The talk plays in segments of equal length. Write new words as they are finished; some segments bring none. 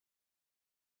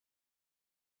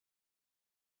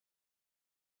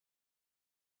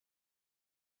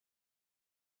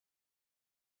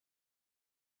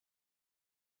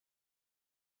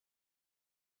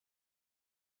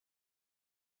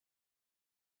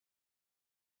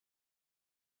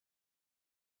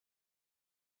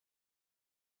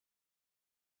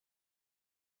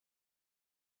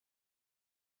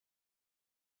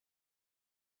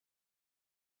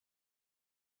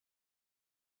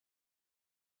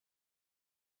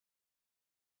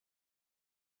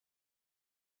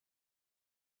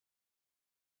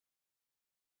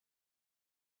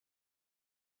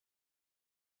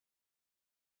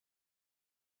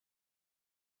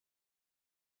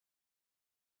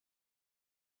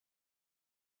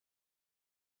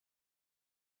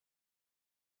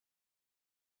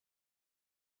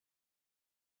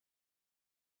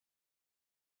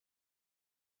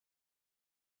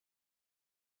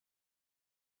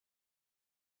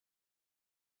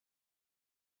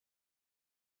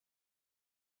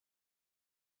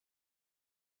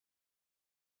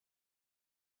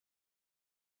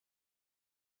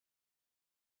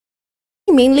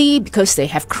mainly because they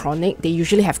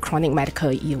usually have chronic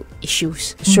medical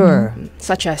issues. Sure.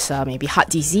 Such as maybe heart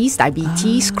disease,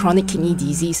 diabetes, chronic kidney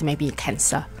disease, maybe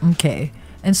cancer. Okay.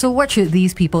 And so what should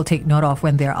these people take note of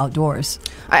when they're outdoors?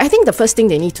 I think the first thing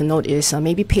they need to note is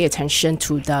maybe pay attention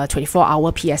to the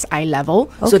 24-hour PSI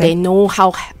level, so they know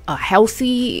how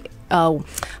healthy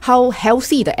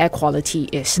the air quality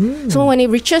is. So when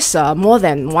it reaches more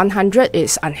than 100,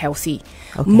 it's unhealthy.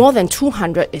 More than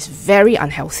 200 is very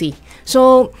unhealthy.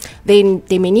 So they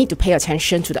may need to pay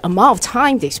attention to the amount of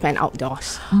time they spend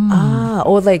outdoors.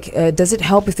 Or like, does it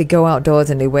help if they go outdoors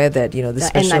and they wear that, the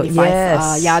special...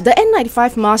 N95. Yes. The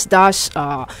N95 mask does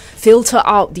filter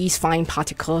out these fine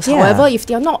particles. Yeah. However, if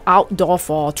they are not outdoor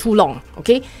for too long,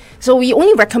 okay? So we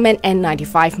only recommend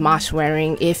N95 mask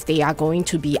wearing if they are going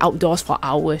to be outdoors for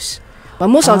hours. But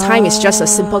most of the time, it's just a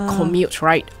simple commute,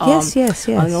 right? Yes.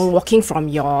 Walking from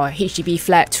your HDB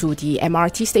flat to the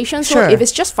MRT station. So Sure. if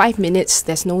it's just 5 minutes,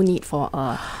 there's no need for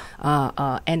a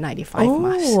N95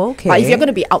 mask. Okay. But if you're going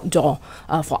to be outdoor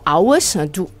for hours,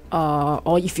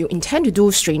 or if you intend to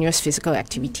do strenuous physical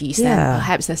activities, then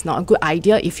perhaps that's not a good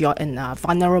idea if you're in a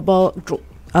vulnerable group.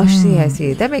 I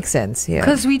see. That makes sense, yeah.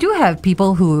 Because we do have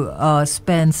people who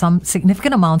spend some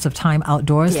significant amounts of time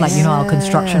outdoors, like, our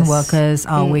construction workers,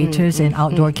 our waiters in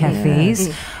outdoor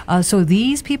cafes. So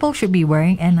these people should be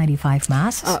wearing N95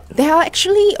 masks? There are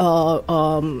actually,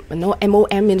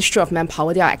 MOM, Ministry of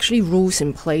Manpower, there are actually rules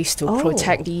in place to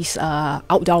protect these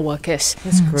outdoor workers.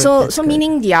 That's good. So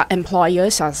meaning their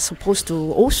employers are supposed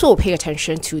to also pay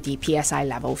attention to the PSI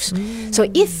levels. So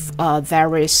if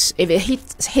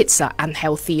it hits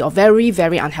unhealthy or very,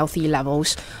 very unhealthy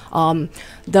levels,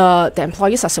 the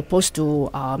employers are supposed to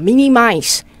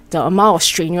minimize the amount of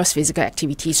strenuous physical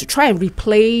activities to try and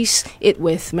replace it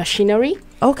with machinery.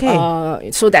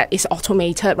 Okay. So that it's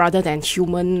automated rather than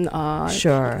human.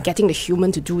 Getting the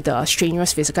human to do the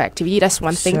strenuous physical activity. That's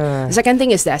one thing. The second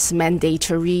thing is there's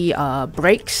mandatory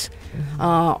breaks,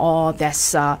 or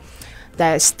there's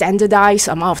standardized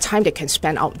amount of time they can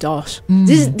spend outdoors.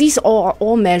 These are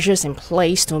all measures in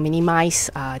place to minimize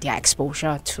their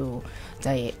exposure to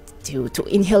to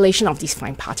inhalation of these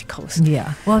fine particles.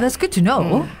 Yeah, well, that's good to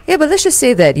know. Yeah, but let's just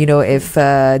say that, if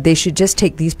they should just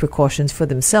take these precautions for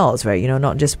themselves, right?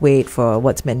 Not just wait for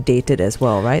what's mandated as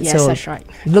well, right? Yes, so that's right.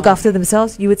 Look after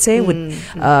themselves, you would say,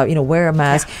 wear a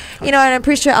mask. Yeah. And I'm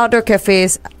pretty sure outdoor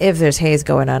cafes, if there's haze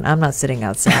going on, I'm not sitting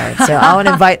outside. So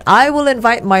I will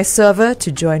invite my server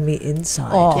to join me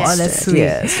inside. Oh, that's sweet.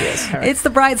 Yes. It's the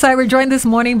Brightside. We're joined this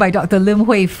morning by Dr. Lim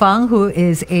Hui Fang, who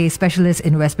is a specialist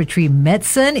in respiratory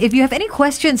medicine. If you have any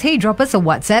questions, drop us a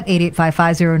WhatsApp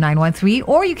 88550913,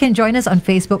 or you can join us on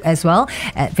Facebook as well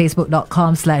at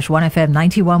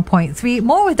facebook.com/1FM91.3.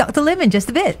 More with Dr. Lim in just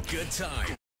a bit. Good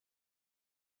time.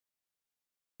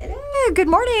 Good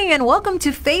morning and welcome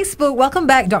to Facebook. Welcome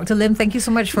back, Dr. Lim. Thank you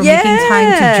so much for making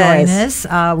time to join us.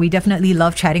 We definitely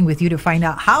love chatting with you to find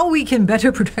out how we can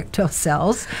better protect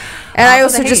ourselves. And I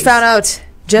also just found out,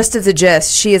 just as a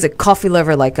jest, she is a coffee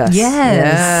lover like us.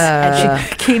 Yes. And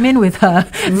she came in with her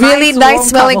really nice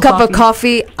smelling cup of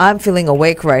coffee. I'm feeling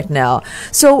awake right now.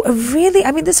 So really,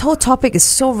 this whole topic is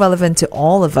so relevant to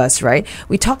all of us, right?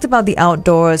 We talked about the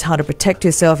outdoors, how to protect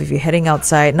yourself if you're heading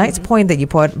outside. Nice point that you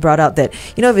brought out that,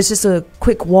 if it's just a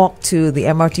quick walk to the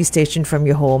MRT station from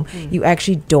your home, you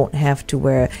actually don't have to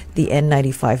wear the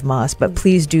N95 mask. But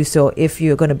please do so if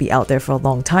you're going to be out there for a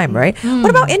long time, right?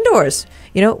 What about indoors?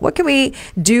 What can we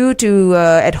do to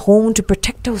at home to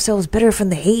protect ourselves better from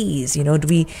the haze?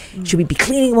 Should we be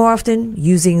cleaning more often,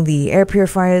 using the air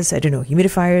purifiers? I don't know,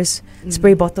 humidifiers,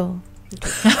 spray bottle.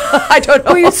 I don't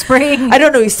know. Who are you spraying? I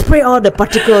don't know. You spray all the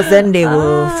particles, then they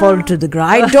will fall to the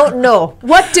ground. I don't know.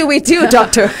 What do we do,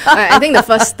 doctor? I think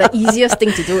the easiest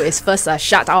thing to do is first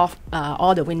shut off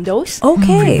all the windows.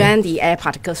 Okay. Prevent the air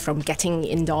particles from getting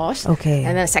indoors. Okay.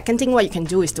 And then the second thing what you can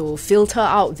do is to filter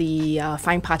out the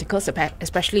fine particles,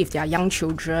 especially if they are young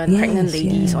children, pregnant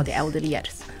ladies, or the elderly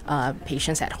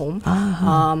patients at home.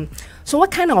 So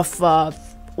what kind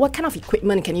of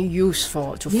equipment can you use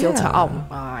to filter out?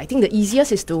 I think the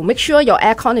easiest is to make sure your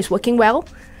aircon is working well.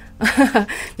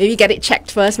 Maybe get it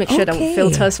checked first, make sure the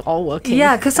filters are all working.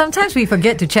 Yeah, because sometimes we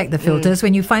forget to check the filters.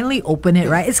 When you finally open it,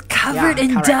 right, it's covered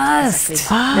in dust.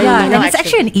 Exactly. And it's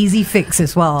actually an easy fix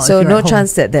as well. So no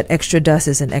chance that extra dust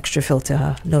is an extra filter,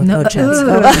 huh? No chance.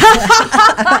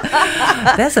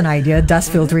 That's an idea,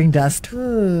 dust filtering dust.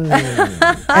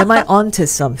 Am I onto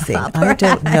something? I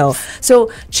don't know. So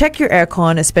check your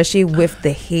aircon, especially with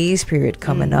the haze period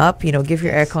coming up. Give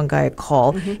your aircon guy a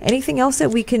call. Anything else that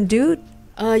we can do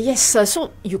Yes,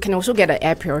 so you can also get an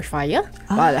air purifier.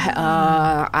 But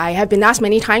I have been asked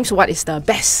many times what is the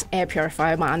best air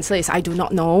purifier. My answer is I do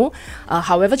not know.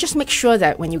 However, just make sure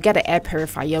that when you get an air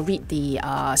purifier, read the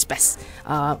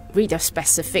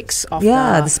specifics of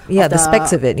the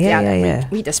specs of it.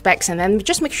 Read the specs, and then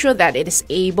just make sure that it is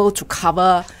able to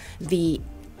cover the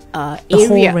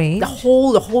area, the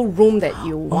whole room that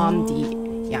you want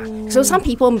So some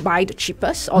people buy the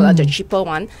cheapest or the cheaper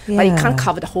one, but it can't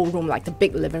cover the whole room, like the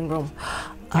big living room.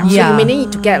 So you may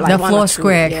need to get like the one floor or two.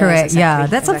 square, Yes, correct? exactly, Yeah,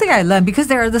 that's something I learned, because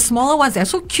there are the smaller ones. They're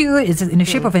so cute. It's in the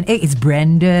shape of an egg. It's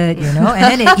branded, and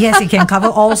then it can cover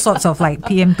all sorts of like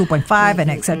PM 2.5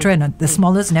 and etc. And the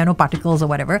smallest nanoparticles or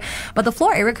whatever. But the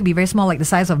floor area could be very small, like the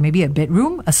size of maybe a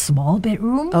bedroom, a small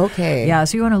bedroom. Okay. Yeah,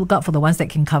 so you want to look out for the ones that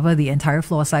can cover the entire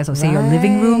floor size of, say, your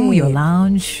living room, your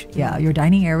lounge, your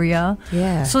dining area.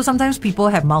 Yeah. So sometimes people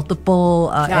have multiple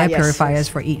air purifiers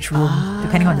for each room,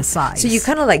 depending on the size. So you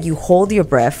kind of like, you hold your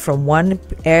breath from one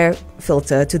air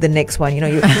filter to the next one, and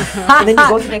then you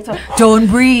go to the next one. Don't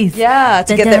breathe. Yeah,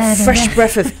 to get that fresh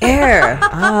breath of air.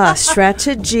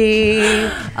 Strategy.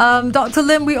 Dr.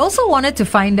 Lim, we also wanted to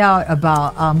find out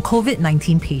about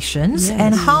COVID-19 patients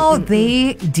and how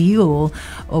they deal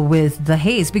with the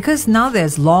haze, because now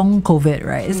there's long COVID,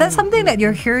 right? Is that something that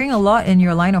you're hearing a lot in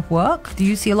your line of work? Do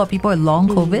you see a lot of people with long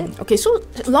COVID? Okay, so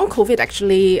long COVID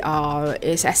actually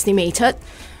is estimated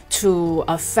to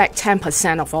affect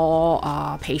 10% of all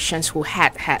patients who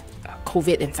had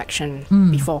COVID infection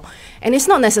before. And it's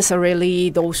not necessarily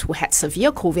those who had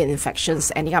severe COVID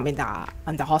infections ending up in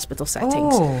the hospital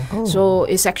settings. So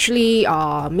it's actually,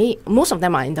 most of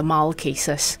them are in the mild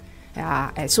cases.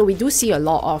 And so we do see a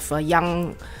lot of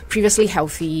young, previously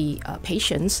healthy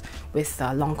patients with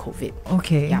long COVID.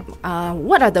 Okay.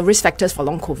 What are the risk factors for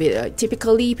long COVID?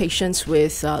 Typically, patients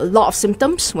with a lot of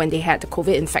symptoms when they had the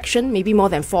COVID infection, maybe more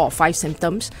than 4 or 5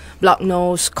 symptoms: blocked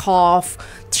nose, cough,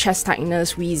 chest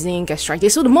tightness, wheezing,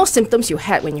 gastritis. So the more symptoms you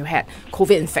had when you had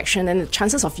COVID infection, then the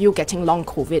chances of you getting long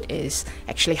COVID is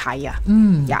actually higher.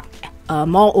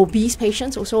 More obese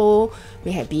patients also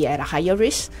may be at a higher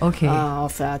risk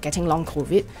of getting long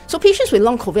COVID. So patients with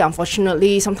long COVID,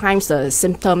 unfortunately, sometimes the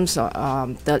symptoms,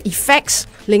 the effects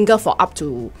linger for up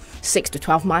to 6 to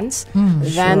 12 months.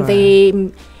 If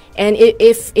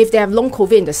they have long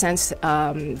COVID in the sense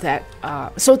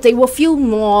so they will feel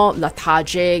more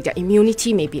lethargic, their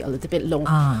immunity may be a little bit low.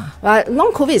 But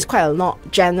long COVID is quite a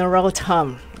general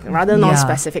term, rather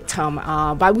non-specific term.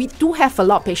 But we do have a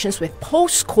lot of patients with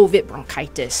post-COVID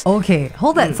bronchitis. Okay,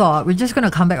 hold that thought. We're just going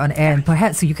to come back on air, and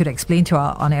perhaps you could explain to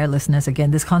our on-air listeners again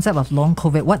this concept of long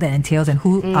COVID, what that entails, and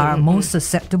who are most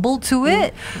susceptible to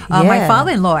it. My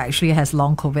father-in-law actually has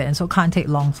long COVID, and so can't take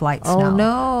long flights now. Oh,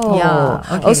 no. Yeah.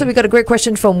 Okay. Also, we got a great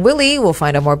question from Willie. We'll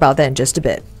find out more about that in just a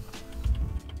bit.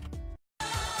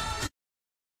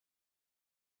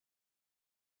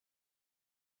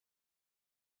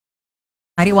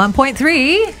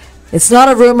 .3. It's not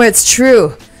a rumor, it's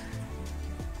true.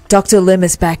 Dr. Lim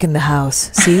is back in the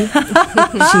house. See?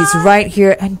 She's right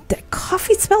here. And the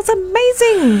coffee smells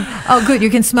amazing. Oh, good. You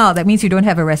can smell. That means you don't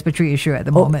have a respiratory issue at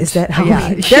the moment. Is that how?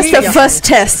 Yeah. That's the first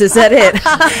test. Is that it?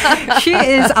 She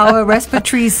is our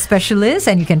respiratory specialist,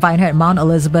 and you can find her at Mount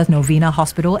Elizabeth Novena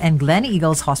Hospital and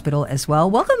Gleneagles Hospital as well.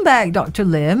 Welcome back, Dr.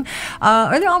 Lim.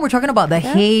 Earlier on, we're talking about the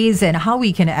haze and how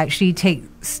we can actually take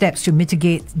steps to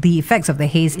mitigate the effects of the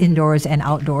haze indoors and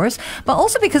outdoors. But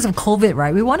also because of COVID,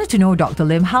 right? We wanted to know, Dr.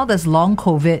 Lim, how does long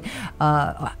COVID,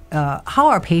 how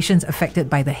are patients affected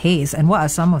by the haze, and what are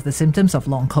some of the symptoms of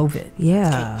long COVID?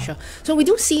 Yeah. Okay, sure. So we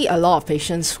do see a lot of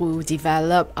patients who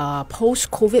develop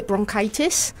post-COVID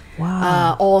bronchitis.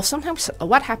 Wow. Or sometimes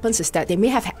what happens is that they may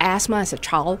have asthma as a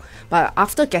child, but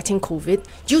after getting COVID,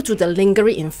 due to the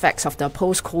lingering effects of the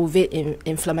post-COVID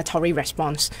inflammatory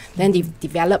response, then they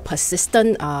develop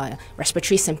persistent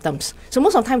respiratory symptoms. So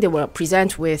most of the time they will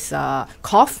present with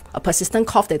cough, a persistent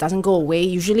cough that doesn't go away,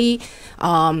 usually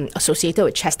associated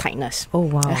with chest tightness. Oh,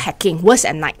 wow. Hacking, worse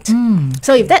at night.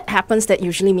 So if that happens, that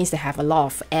usually means they have a lot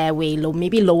of airway,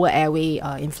 maybe lower airway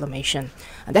inflammation.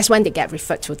 And that's when they get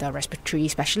referred to the respiratory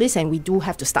specialist, and we do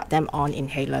have to start them on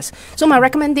inhalers. So my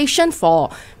recommendation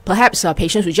for perhaps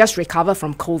patients who just recover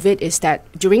from COVID is that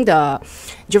during the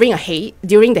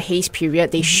haze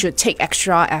period, they should take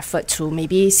extra effort to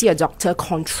maybe see a doctor,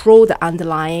 control the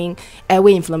underlying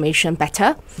airway inflammation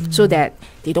better, so that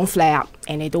they don't flare up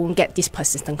and they don't get this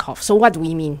persistent cough. So what do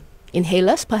we mean?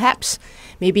 Inhalers, perhaps,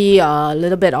 maybe a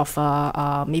little bit of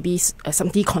maybe some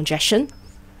decongestion.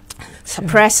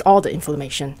 suppress all the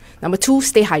inflammation. Number 2,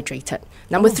 stay hydrated.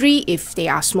 Number 3, if they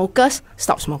are smokers,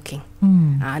 stop smoking.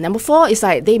 Number 4 is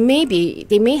like they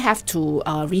may have to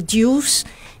reduce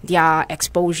their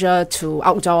exposure to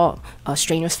outdoor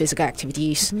strenuous physical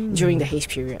activities during the Haze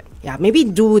period. Yeah, maybe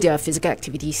do their physical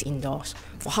activities indoors.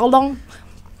 For how long?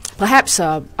 Perhaps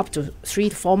up to 3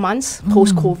 to 4 months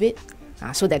post-COVID.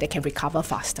 So that they can recover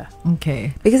faster.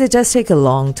 Okay. Because it does take a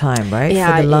long time, right?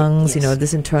 Yeah, for the lungs, yes.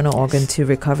 this internal organ to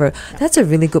recover. That's a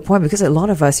really good point, because a lot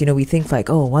of us, we think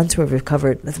like, oh, once we're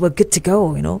recovered, we're good to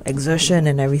go, exertion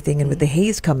and everything. And with the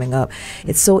Haze coming up,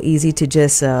 it's so easy to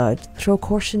just throw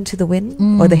caution to the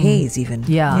wind, or the haze even.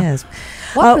 Yeah. Yes.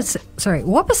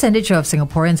 What percentage of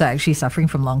Singaporeans are actually suffering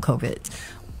from long COVID?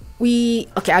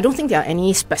 I don't think there are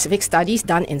any specific studies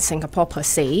done in Singapore per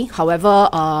se. However,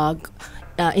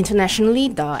 internationally,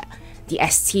 the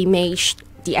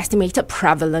estimated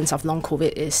prevalence of long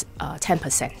COVID is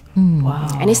 10%. Wow.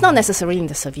 And it's not necessarily in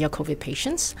the severe COVID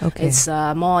patients. Okay. It's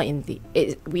more in the...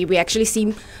 we actually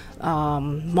see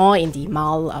more in the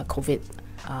mild COVID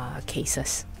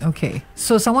cases. Okay.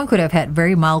 So someone could have had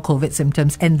very mild COVID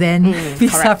symptoms and then be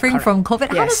suffering from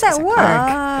COVID. How does that work?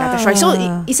 Yeah, that's right. So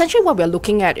essentially what we're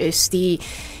looking at is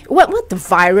what the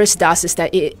virus does is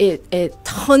that it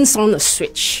turns on a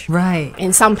switch. Right.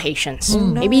 In some patients.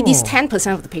 Maybe these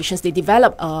 10% of the patients, they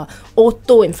develop a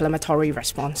auto-inflammatory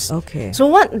response. Okay. So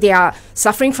what they are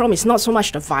suffering from is not so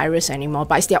much the virus anymore,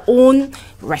 but it's their own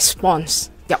response,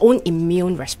 their own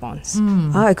immune response.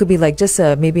 It could be like just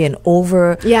maybe an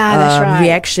over that's right.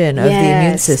 reaction of the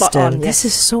immune Spot system. on, This yes.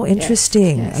 is so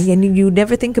interesting. Yes. And you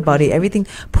never think about it. Everything,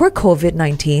 poor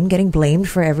COVID-19 getting blamed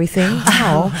for everything.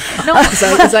 Wow.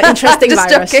 It's an interesting Just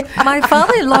virus. joking. My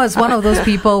father-in-law is one of those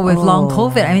people with long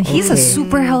COVID. I mean, he's a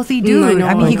super healthy dude.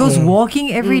 I mean, he goes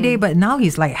walking every day, but now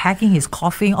he's like hacking his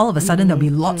coughing. All of a sudden, there'll be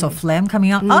lots of phlegm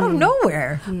coming out of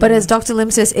nowhere. But as Dr.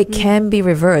 Lim says, it can be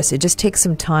reversed. It just takes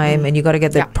some time, and you got to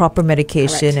get the proper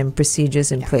medication and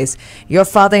procedures in place. Your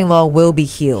father-in-law will be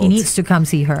healed. He needs to come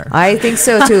see her. I think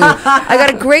so too. I got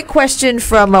a great question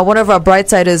from one of our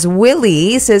Brightsiders,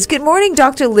 Willie. Says, good morning,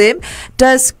 Dr. Lim.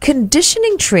 Does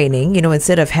conditioning training,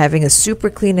 instead of having a super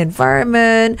clean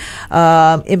environment,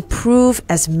 improve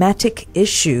asthmatic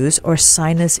issues or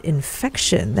sinus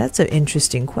infection? That's an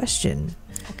interesting question.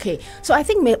 Okay, so I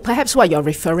think perhaps what you're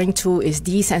referring to is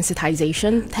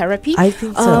desensitization therapy. I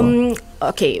think so.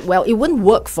 Okay, well, it wouldn't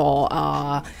work for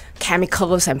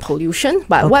chemicals and pollution,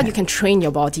 but what you can train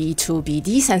your body to be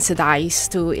desensitized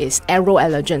to is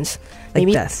aeroallergens.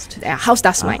 Like dust. House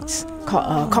dust mites,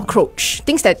 cockroach,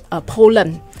 things that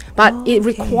pollen. But it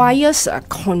requires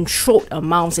controlled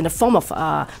amounts in the form of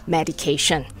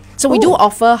medication. So we do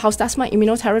offer house dust mite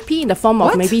immunotherapy in the form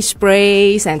of maybe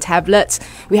sprays and tablets.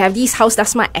 We have these house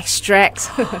dust mite extracts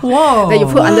that you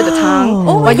put under the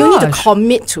tongue. But you need to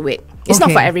commit to it. It's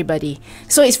not for everybody.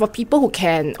 So it's for people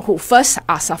who first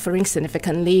are suffering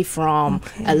significantly from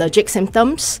allergic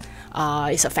symptoms.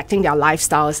 It's affecting their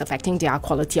lifestyle, it's affecting their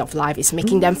quality of life, it's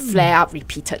making them flare up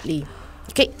repeatedly.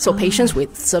 Okay, so patients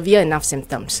with severe enough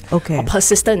symptoms or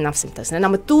persistent enough symptoms. And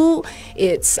number 2,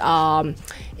 it's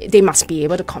they must be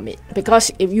able to commit,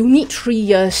 because if you need 3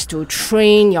 years to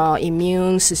train your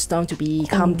immune system to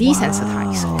become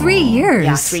desensitized. 3 years?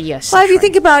 Yeah, 3 years. Well, if you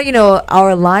think about,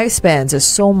 our lifespans are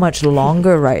so much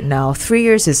longer right now. 3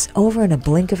 years is over in a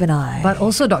blink of an eye. But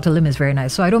also, Dr. Lim is very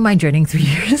nice, so I don't mind joining 3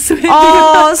 years.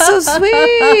 Oh, so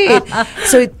sweet.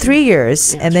 So 3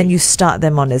 years, and then you start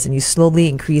them on this, and you slowly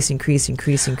increase, and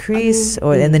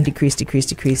then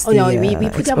decrease. Oh, no, we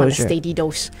put them on a steady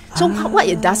dose. So what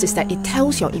it does is that it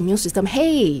tells your immune system,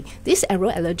 hey, this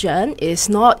aeroallergen is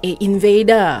not an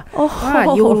invader.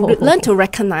 You learn to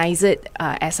recognize it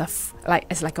as a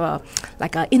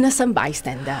innocent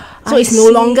bystander. So it's no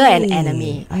longer an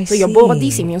enemy. So your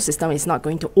body's immune system is not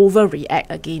going to overreact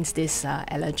against this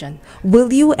allergen.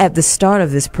 Will you, at the start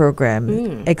of this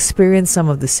program, experience some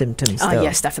of the symptoms?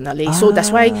 Yes, definitely. So that's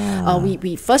why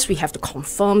we have to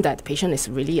confirm that the patient is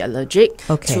really allergic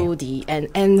to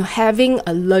and having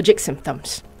allergic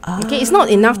symptoms. Okay, it's not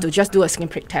enough to just do a skin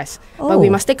prick test, but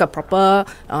we must take a proper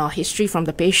history from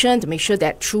the patient to make sure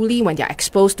that truly when they're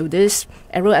exposed to this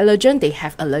aeroallergen, they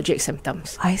have allergic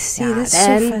symptoms. I see, that's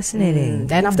so fascinating.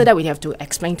 Then after that, we have to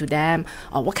explain to them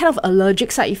what kind of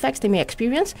allergic side effects they may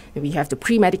experience. We have to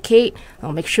pre-medicate,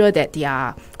 make sure that they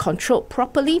are controlled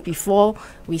properly before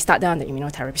we start down the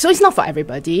immunotherapy. So it's not for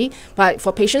everybody, but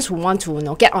for patients who want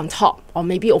to get on top or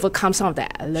maybe overcome some of the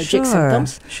allergic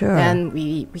symptoms, then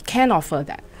we can offer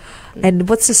that. And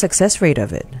what's the success rate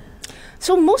of it?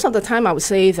 So most of the time, I would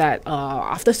say that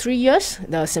after 3 years,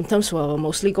 the symptoms will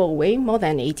mostly go away, more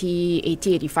than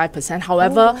 85%.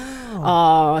 However,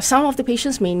 some of the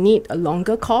patients may need a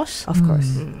longer course. Of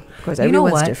course. Of course, You know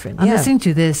everyone's what? different. I'm Yeah. listening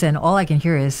to this, and all I can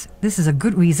hear is this is a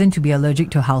good reason to be allergic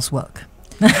to housework.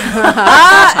 No,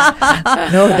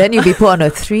 then you'll be put on a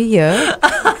 3-year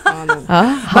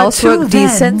housework till then,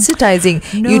 desensitizing.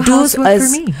 no you do housework for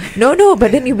me. No,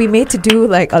 but then you'll be made to do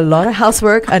like a lot of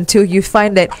housework until you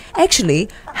find that actually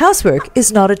housework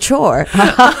is not a chore.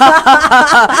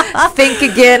 Think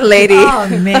again, lady. Oh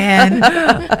man,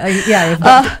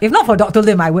 if not for Dr.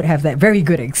 Lim, I would have that very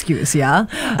good excuse. Yeah.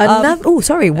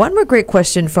 One more great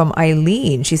question from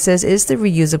Eileen. She says, "Is the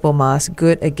reusable mask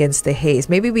good against the haze?"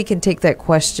 Maybe we can take that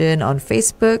question on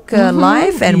Facebook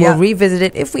Live, and we'll revisit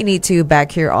it if we need to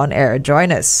back here on air.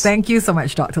 Join us. Thank you so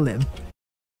much, Dr. Lim.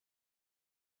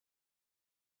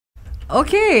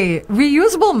 Okay,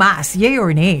 reusable masks, yay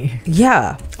or nay?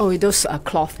 Yeah, Oh, those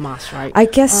cloth masks, right? I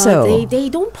guess so. They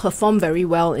don't perform very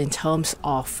well in terms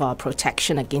of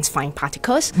protection against fine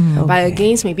particles, but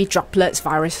against maybe droplets,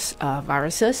 viruses,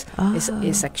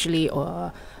 is actually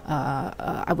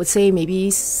I would say maybe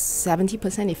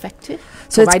 70% effective.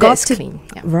 So it's provided got it's to clean.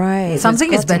 Yeah. right.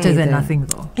 Something it's is got to better be than there. nothing,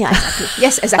 though. Yeah, exactly.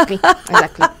 Yes, exactly.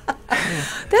 Exactly.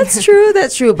 That's true.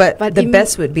 That's true. But the in-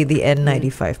 best would be the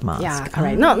N95 mask. Yeah,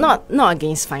 correct. Not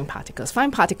against fine particles.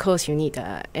 Fine particles, you need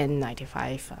the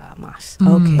N95 mask.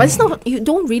 Okay. But it's not. You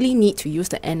don't really need to use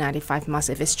the N95 mask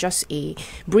if it's just a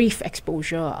brief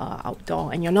exposure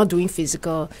outdoor and you're not doing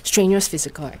strenuous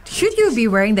physical activity. Should you be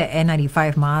wearing the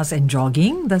N95 mask and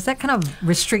jogging? Does that kind of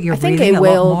restrict your I think breathing it a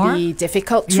lot will more? be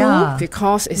difficult too Yeah.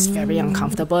 because it's very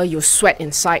uncomfortable. You sweat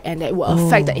inside and it will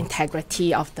affect the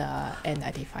integrity of the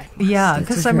N95 mask. Yeah, That's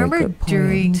because a I very remember good point.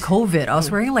 during COVID, I was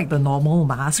wearing like the normal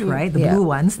mask, right? The Yeah. blue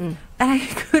ones. And I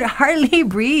could hardly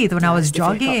breathe when I was it's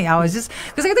difficult. jogging. I was just,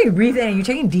 because I think you breathe in and you're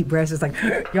taking deep breaths, it's like,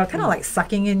 you're kind of like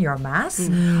sucking in your mask.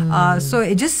 So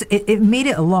it made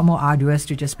it a lot more arduous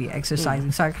to just be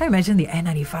exercising. So I can't imagine the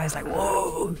N95 is like,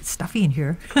 whoa, it's stuffy in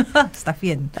here.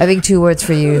 Stuffy in. I think 2 words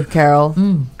for you, Carol.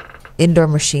 Indoor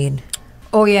machine.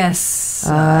 Oh, yes.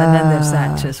 And then there's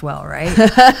that as well, right?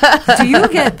 Do you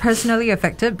get personally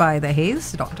affected by the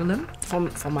haze, Dr. Lim?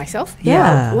 For myself?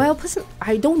 Yeah. Well,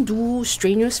 I don't do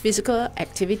strenuous physical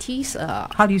activities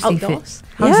How do you stay outdoors. fit?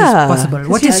 How is this possible?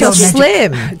 What is your so magic?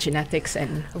 slim? Genetics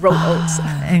and rolled oats.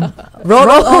 And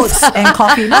Roll oats and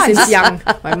coffee. Nice. Since young,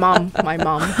 my mom.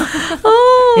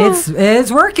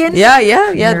 It's working. Yeah.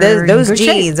 You're There's in those good shape.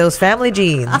 genes, those family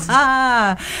genes.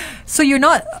 So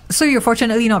you're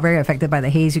fortunately not very affected by the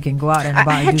haze. You can go out and about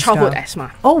I and had do childhood stuff.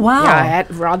 asthma. Oh wow. Yeah, I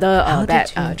had rather bad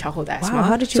did you- childhood Wow, asthma.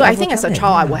 how did you so I think as a overcome it?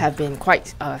 child, I Yeah. would have been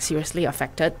quite seriously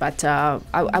affected. But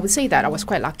I would say that I was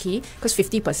quite lucky because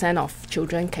 50% of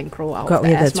children can grow out of the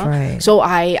that's asthma. right. So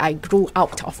I grew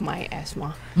out of my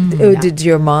asthma. Did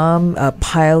your mom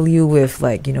pile you with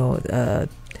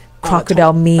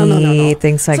crocodile meat, No.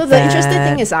 things like so that? the interesting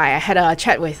thing is I had a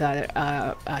chat with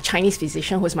a Chinese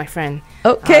physician who's my friend.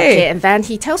 Okay. And then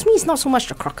he tells me it's not so much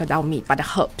the crocodile meat, but the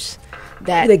herbs.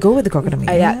 That They go with the crocodile meat.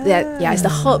 it's the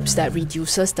herbs that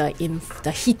reduces the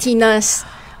heatiness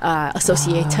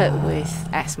associated with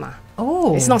asthma.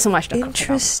 Oh, It's not so much the crocodile.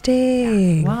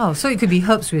 Interesting. wow. So it could be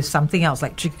herbs with something else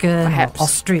like chicken Perhaps. or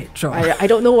ostrich. Or I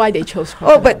don't know why they chose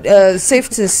Oh, crocodile. but safe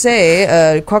to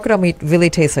say, crocodile meat really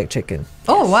tastes like chicken.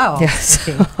 oh wow. Yes.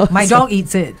 Okay. My dog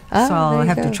eats it, so there I'll you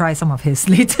have go. to try some of his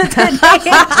later today.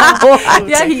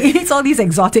 Yeah, he eats all these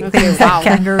exotic things wow. like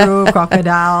kangaroo,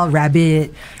 crocodile, rabbit.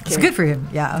 It's Okay. good for him.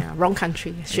 Yeah. Yeah, wrong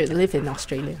country. Should live in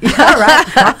Australia. Yeah, right.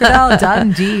 Crocodile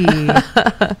Dundee.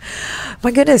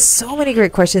 My goodness, so many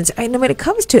great questions. I know when it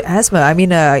comes to asthma, I mean,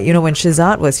 when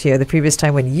Shehzad was here the previous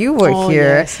time when you were Oh,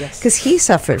 here, yes. because he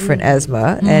suffered from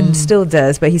asthma and still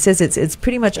does, but he says it's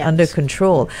pretty much under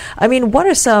control. I mean, what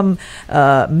are some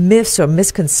myths or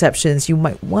misconceptions you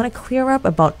might want to clear up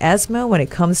about asthma when it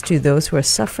comes to those who are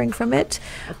suffering from it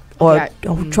or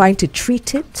trying to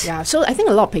treat it? Yeah, so I think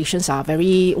a lot of patients are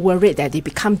very worried that they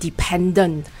become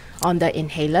dependent on the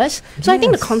inhalers. So I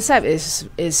think the Yes. concept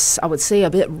is I would say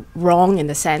a bit wrong in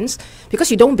the sense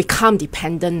because you don't become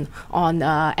dependent on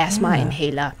asthma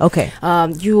inhaler. Okay.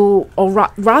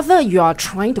 Rather you are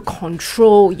trying to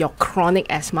control your chronic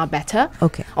asthma better.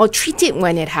 Okay. Or treat it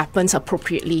when it happens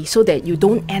appropriately so that you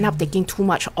don't end up taking too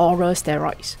much oral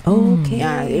steroids. Okay.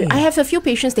 Yeah, I have a few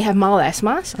patients, they have mild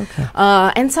asthmas. Okay.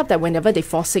 Ends up that whenever they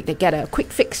fall sick, they get a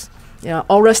quick fix,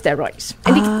 oral steroids.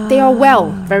 And they are well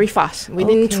very fast,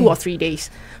 within 2 or 3 days.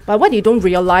 But what you don't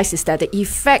realize is that the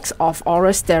effects of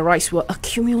oral steroids will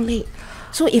accumulate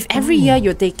So if every year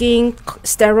you're taking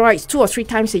steroids 2 or 3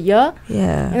 times a year,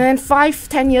 and then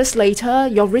 5-10 years later,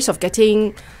 your risk of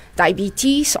getting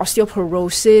diabetes,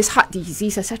 osteoporosis, heart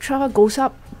disease, etc. goes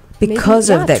up. Because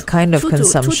of that kind of 2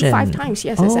 consumption. to 5 times,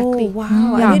 yes, exactly.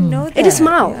 Wow, I didn't know that. It is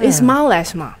mild. It's mild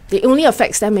asthma. It only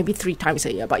affects them maybe 3 times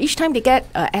a year. But each time they get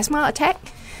an asthma attack,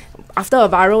 after a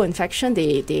viral infection,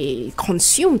 they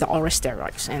consume the oral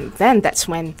steroids. And then that's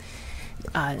when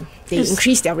they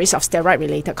increase their risk of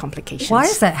steroid-related complications. Why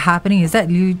is that happening? Is that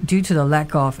due to the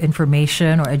lack of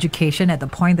information or education at the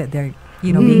point that they're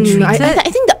being treated? I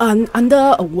think the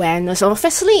under awareness.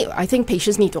 Firstly, I think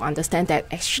patients need to understand that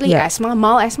actually asthma,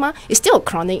 mild asthma, is still a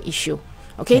chronic issue.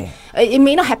 Okay, it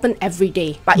may not happen every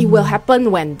day, but it will happen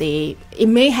it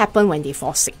may happen when they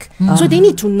fall sick. So they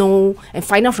need to know and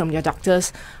find out from their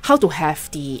doctors how to have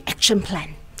the action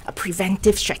plan, a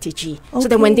preventive strategy, so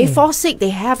that when they fall sick, they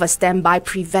have a standby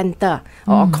preventer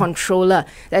or a controller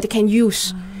that they can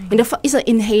use. It's an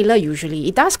inhaler usually.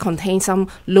 It does contain some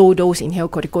low-dose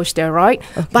inhaled corticosteroid,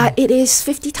 but it is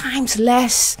 50 times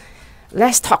less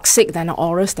toxic than an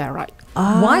oral steroid.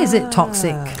 Why is it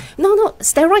toxic? No.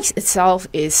 Steroids itself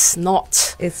is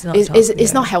not.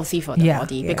 It's not healthy for the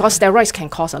body because steroids can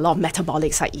cause a lot of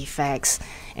metabolic side effects,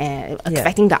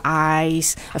 affecting the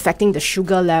eyes, affecting the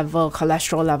sugar level,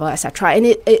 cholesterol level, etc. And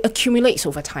it accumulates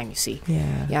over time. You see.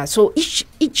 So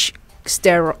each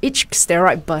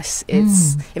steroid burst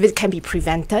if it can be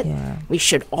prevented, we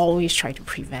should always try to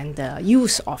prevent the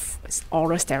use of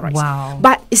oral steroids.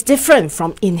 But it's different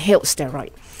from inhaled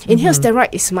steroid. Inhaled steroid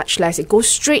is much less. It goes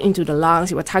straight into the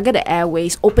lungs. It will target the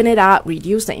airways, open it up,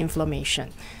 reduce the inflammation.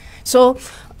 So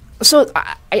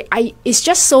it's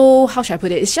just so, how should I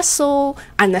put it? It's just so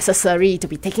unnecessary to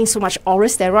be taking so much oral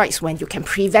steroids when you can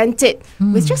prevent it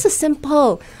with just a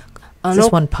simple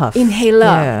just one puff inhaler.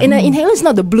 And an inhaler is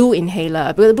not the blue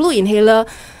inhaler, but the blue inhaler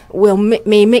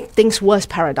may make things worse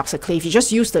paradoxically. If you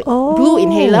just use the blue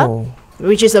inhaler,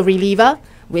 which is a reliever,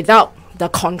 without the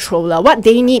controller. What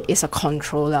they need is a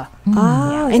controller.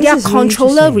 And there are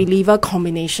controller reliever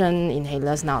combination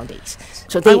inhalers nowadays.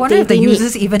 So I wonder if the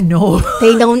users even know.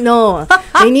 They don't know.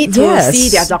 They need to see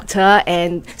their doctor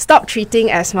and stop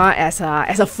treating asthma as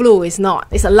a flu. It's not.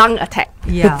 It's a lung attack.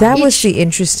 But that was the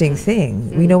interesting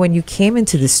thing. When you came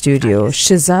into the studio,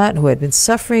 Shehzad, who had been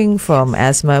suffering from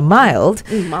asthma mild,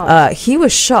 he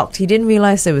was shocked. He didn't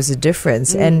realize there was a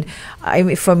difference. And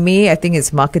for me, I think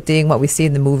it's marketing, what we see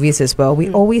in the movies as well. We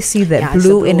always see that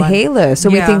blue inhaler. So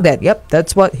we think that,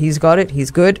 that's what, he's got it,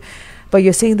 he's good. But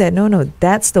you're saying that, no,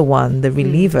 that's the one, the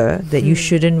reliever, that you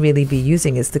shouldn't really be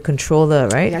using. It's the controller,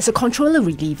 right? Yeah, it's a controller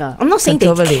reliever. I'm not saying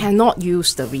they cannot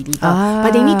use the reliever,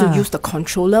 but they need to use the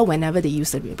controller whenever they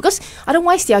use the reliever. Because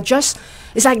otherwise they are just,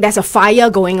 it's like there's a fire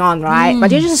going on, right? But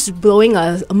they're just blowing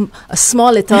a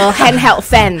small little handheld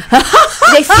fan.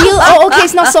 They feel, okay,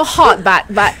 it's not so hot, but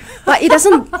it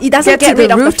doesn't get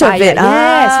rid of the fire.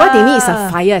 Yes, what they need is a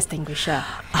fire extinguisher.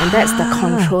 And that's the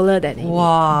controller that they need.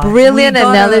 Brilliant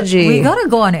analogy. We got to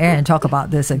go on air and talk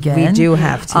about this again. We do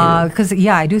have to. Because,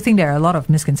 I do think there are a lot of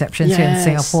misconceptions here in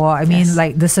Singapore. I mean,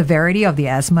 like the severity of the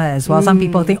asthma as well. Some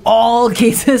people think all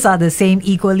cases are the same,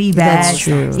 equally bad, That's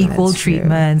true. equal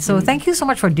treatment. So thank you so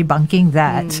much for debunking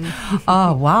that.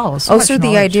 Wow. So also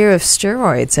the idea of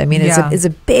steroids. I mean, it's a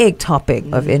big topic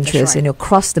of interest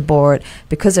across the board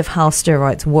because of how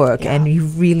steroids work. And you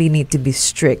really need to be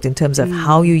strict in terms of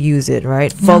how you use it,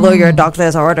 right? Follow your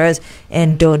doctor's orders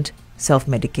and don't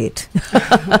self-medicate.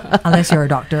 Unless you're a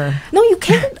doctor. No, you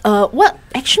can't.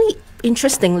 Actually,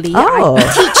 interestingly, I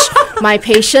teach my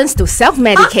patients to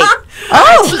self-medicate.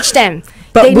 I teach them.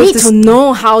 But they need to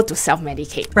know how to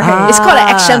self-medicate. Right. It's called an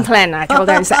action plan. I tell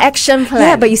them it's an action plan.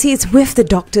 Yeah, but you see, it's with the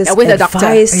doctor's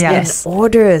advice and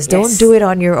orders. Don't do it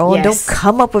on your own. Don't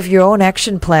come up with your own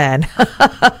action plan.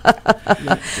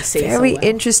 Very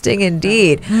interesting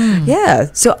indeed. Yeah.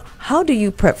 So how do you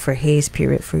prep for Haze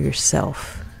period for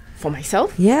yourself? For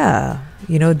myself? Yeah.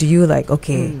 Do you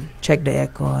check the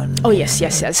aircon? Oh,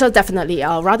 yes. So definitely,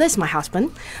 rather it's my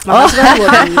husband. My husband will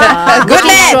be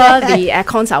making sure the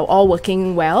aircons are all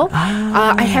working well.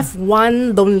 I have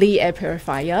one lonely air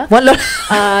purifier.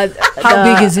 How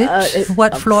big is it?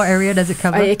 What floor area does it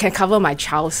cover? It can cover my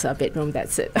child's bedroom,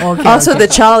 that's it. Also, the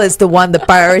child is the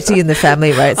priority in the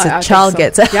family, right? So child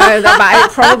gets it. Yeah, but I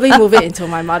probably move it into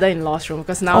my mother-in-law's room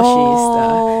because now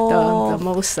she's the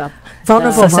most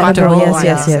vulnerable.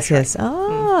 Yes.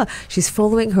 She's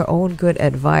following her own good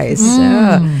advice.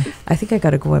 I think I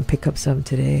gotta go and pick up some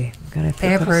today. Gonna pick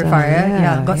Air up purifier, some.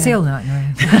 yeah. Got sale now.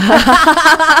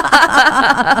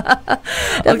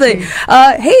 Definitely.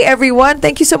 Hey everyone,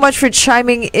 thank you so much for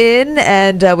chiming in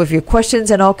and with your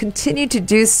questions, and I'll continue to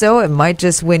do so. It might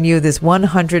just win you this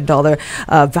 $100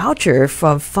 voucher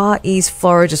from Far East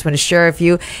Flora. Just want to share with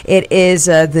you, it is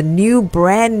the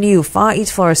brand new Far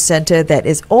East Flora Center that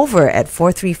is over at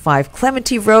 435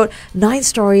 Clementi Road. 9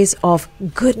 stories of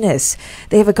goodness.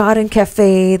 They have a garden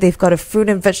cafe, they've got a fruit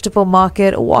and vegetable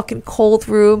market, a walk-in cold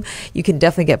room. You can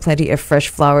definitely get plenty of fresh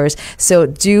flowers. So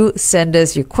do send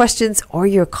us your questions or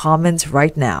your comments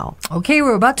right now. Okay,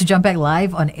 we're about to jump back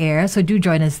live on air, so do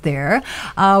join us there.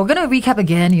 We're going to recap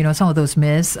again, some of those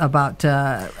myths about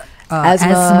asthma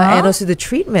and also the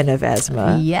treatment of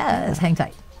asthma. Yes, hang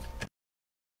tight.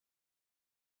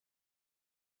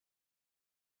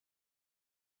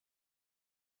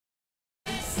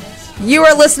 You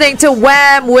are listening to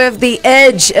Wham with the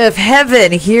Edge of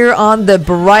Heaven here on the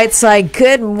Brightside.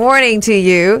 Good morning to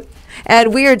you.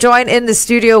 And we are joined in the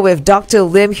studio with Dr.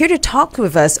 Lim here to talk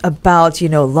with us about,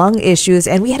 lung issues.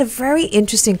 And we had a very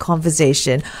interesting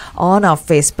conversation on our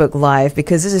Facebook Live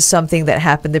because this is something that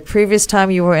happened the previous time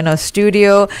you were in our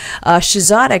studio.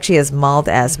 Shehzad actually has mild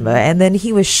asthma, and then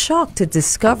he was shocked to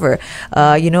discover,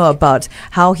 about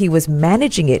how he was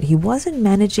managing it. He wasn't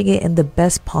managing it in the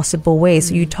best possible way.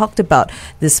 So you talked about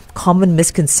this common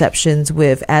misconceptions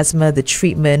with asthma, the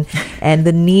treatment, and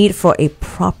the need for a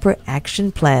proper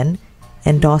action plan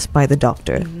endorsed by the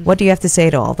doctor. What do you have to say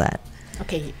to all that?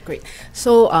 Okay, great.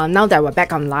 So now that we're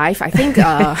back on live, I think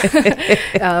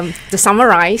to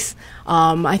summarize,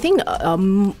 I think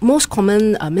most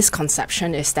common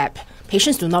misconception is that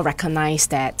patients do not recognize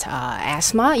that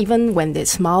asthma, even when they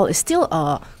smile, is still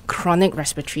a chronic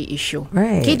respiratory issue.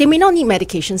 Right. Okay, they may not need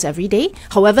medications every day.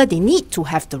 However, they need to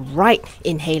have the right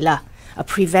inhaler, a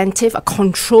preventive, a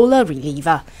controller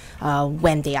reliever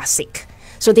when they are sick.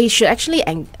 So they should actually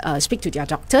speak to their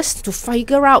doctors to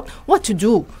figure out what to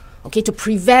do, to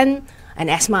prevent an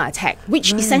asthma attack,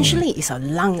 which essentially is a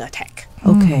lung attack.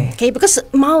 Okay, because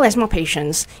mild asthma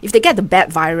patients, if they get the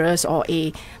bad virus or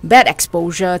a bad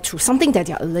exposure to something that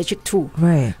they're allergic to,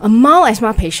 a mild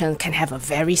asthma patient can have a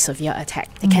very severe attack.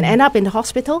 They can end up in the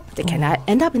hospital, they can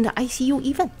end up in the ICU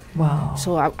even. Wow.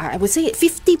 So I would say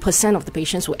 50% of the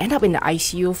patients who end up in the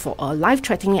ICU for a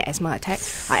life-threatening asthma attack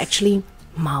are actually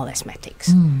mild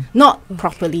asthmatics, not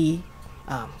properly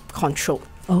controlled.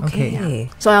 Okay.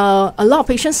 So a lot of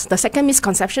patients, the second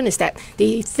misconception is that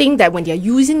they think that when they're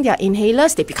using their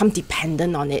inhalers, they become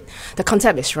dependent on it. The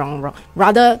concept is wrong.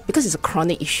 Rather, because it's a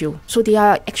chronic issue, so they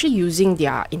are actually using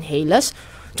their inhalers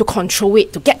to control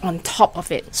it, to get on top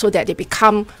of it, so that they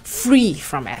become free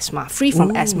from asthma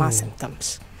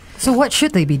symptoms. So what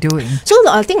should they be doing? So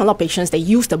I think a lot of patients, they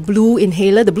use the blue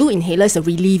inhaler. The blue inhaler is a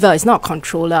reliever, it's not a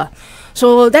controller.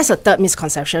 So that's a third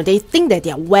misconception. They think that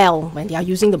they are well when they are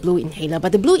using the blue inhaler,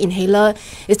 but the blue inhaler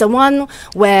is the one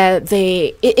where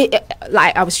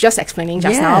like I was just explaining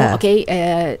just now,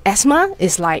 asthma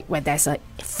is like where there's a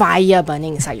fire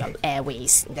burning inside your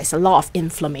airways. There's a lot of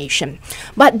inflammation.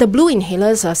 But the blue inhaler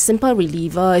is a simple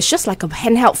reliever. It's just like a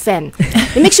handheld fan.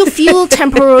 It makes you feel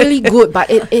temporarily good, but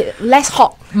it less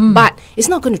hot. But it's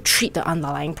not going to treat the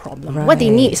underlying problem. What they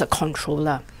need is a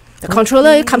controller. The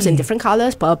controller comes in different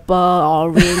colors, purple,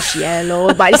 orange,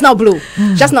 yellow, but it's not blue.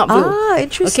 Just not blue. Ah,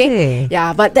 interesting. Okay?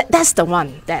 Yeah, but that's the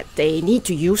one that they need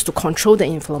to use to control the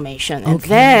inflammation. And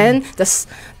then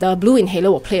the blue inhaler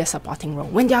will play a supporting role.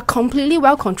 When they are completely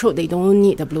well controlled, they don't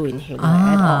need the blue inhaler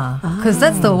at all. Because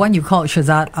that's the one you called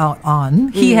Shehzad out on.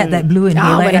 He had that blue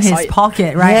inhaler in his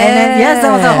pocket, right? Yes. And then,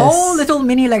 there was a whole little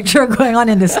mini lecture going on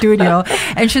in the studio.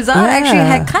 And Shehzad actually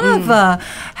had kind of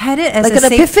had it as like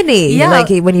an epiphany, like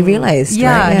when he realized.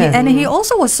 And he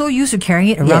also was so used to carrying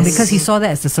it around because he saw that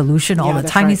as the solution all the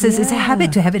time. He says, it's a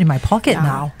habit to have it in my pocket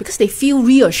now. Because they feel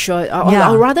reassured,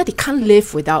 or rather they can't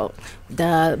live without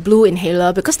the blue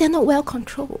inhaler because they're not well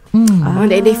controlled.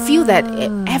 They feel that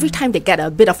every time they get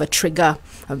a bit of a trigger,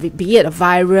 be it a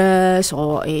virus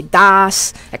or a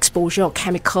dust exposure or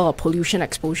chemical or pollution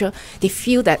exposure, they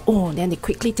feel that, then they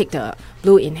quickly take the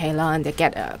blue inhaler and they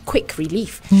get a quick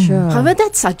relief. However,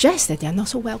 that suggests that they're not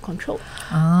so well controlled.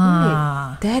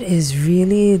 That is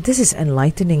really, this is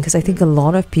enlightening because I think a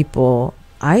lot of people,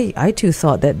 I too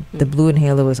thought that the blue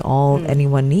inhaler was all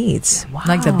anyone needs. Wow.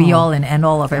 Like the be all and end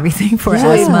all of everything for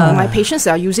asthma. My patients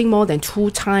are using more than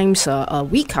 2 times a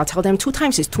week. I'll tell them 2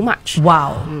 times is too much.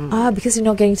 Wow. Because you're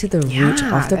not getting to the root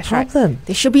of the problem. Right.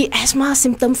 They should be asthma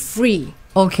symptom free.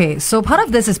 Okay, so part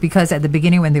of this is because at the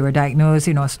beginning when they were diagnosed,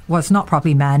 was not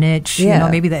properly managed. Yeah.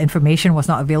 Maybe the information was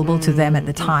not available to them at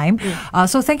the time.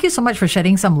 So thank you so much for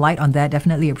shedding some light on that.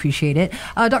 Definitely appreciate it.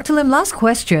 Dr. Lim, last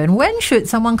question. When should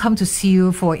someone come to see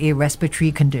you for a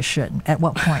respiratory condition? At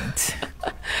what point?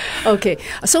 Okay,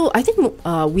 so I think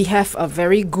we have a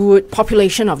very good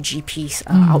population of GPs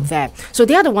out there. So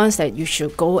they are the ones that you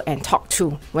should go and talk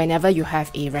to whenever you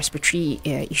have a respiratory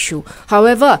issue.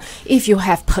 However, if you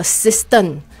have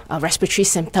persistent respiratory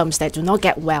symptoms that do not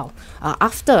get well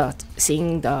after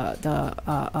seeing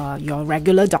your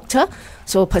regular doctor,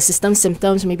 so persistent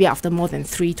symptoms maybe after more than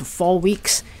 3 to 4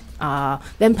 weeks,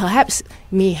 then perhaps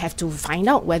may have to find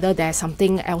out whether there's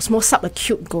something else more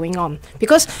subacute going on.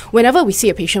 Because whenever we see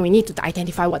a patient, we need to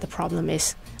identify what the problem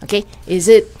is. Okay, is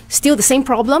it still the same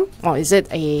problem or is it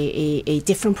a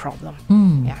different problem?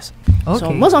 Yes. Okay.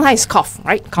 So most of the time it's cough,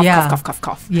 right? Cough.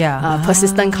 Yeah.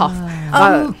 Persistent cough.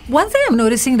 One thing I'm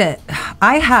noticing that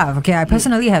I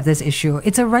personally have this issue.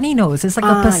 It's a runny nose. It's like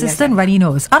a persistent runny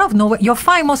nose. Out of nowhere, you're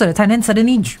fine most of the time, then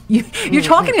suddenly you're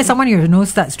talking to someone, your nose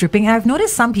starts dripping. I've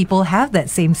noticed some people have that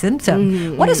same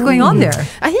symptom. What is going on there?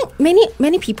 I think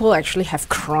many people actually have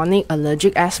chronic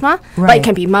allergic asthma, but Right. it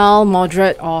can be mild,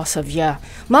 moderate, or severe.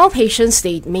 Mild patients,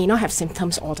 they may not have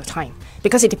symptoms all the time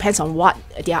because it depends on what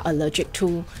they are allergic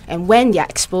to and when they are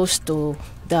exposed to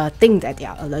the thing that they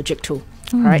are allergic to.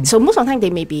 Right, so most of the time they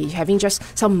may be having just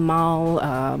some mild,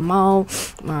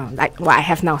 like what I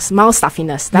have now, mild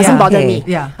stuffiness. Doesn't bother me.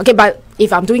 Yeah. Okay, but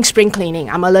if I'm doing spring cleaning,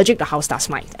 I'm allergic to house dust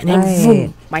mite, and then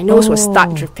boom, my nose will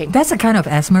start dripping. That's a kind of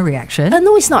asthma reaction.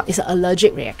 No, it's not. It's an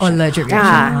allergic reaction. Allergic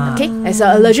reaction. Okay, it's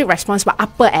an allergic response, but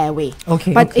upper airway.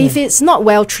 Okay. But if it's not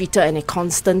well treated and it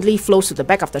constantly flows to the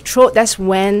back of the throat, that's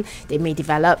when they may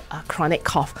develop a chronic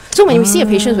cough. So when we see a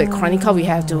patient with chronic cough, we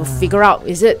have to figure out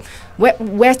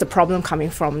where's the problem coming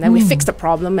from. Then we fix the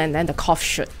problem, and then the cough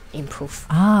should improve.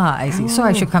 I see. So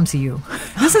I should come see you.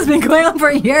 This has been going on for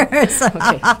years.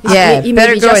 Okay. Yeah, It may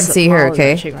better be go and just see her, mild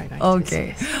okay? allergic right now.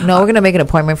 Okay. No, we're going to make an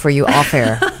appointment for you off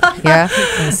air. Yeah?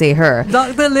 And see her.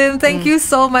 Dr. Lim, thank you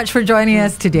so much for joining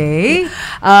us today.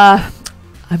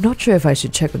 I'm not sure if I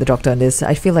should check with the doctor on this.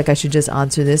 I feel like I should just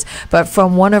answer this. But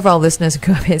from one of our listeners,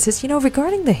 it says,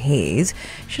 regarding the haze,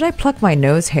 should I pluck my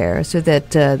nose hair so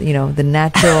that, the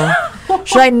natural...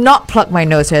 should I not pluck my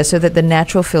nose hair so that the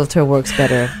natural filter works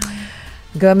better?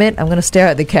 Gurmit, I'm going to stare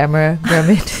at the camera.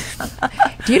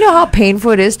 Gurmit, do you know how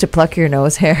painful it is to pluck your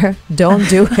nose hair? Don't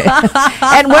do it.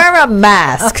 And wear a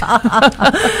mask.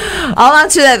 I'll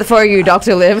answer that for you,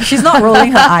 Dr. Lim. She's not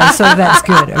rolling her eyes, so that's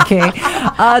good, okay?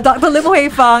 Dr. Lim Hui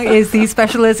Fang is the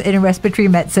specialist in respiratory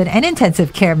medicine and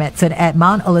intensive care medicine at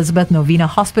Mount Elizabeth Novena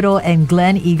Hospital and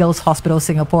Gleneagles Hospital,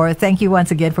 Singapore. Thank you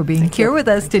once again for being here with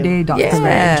us today, Dr. Lim. It's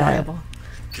very enjoyable.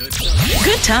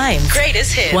 Good time.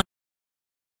 Greatest hit.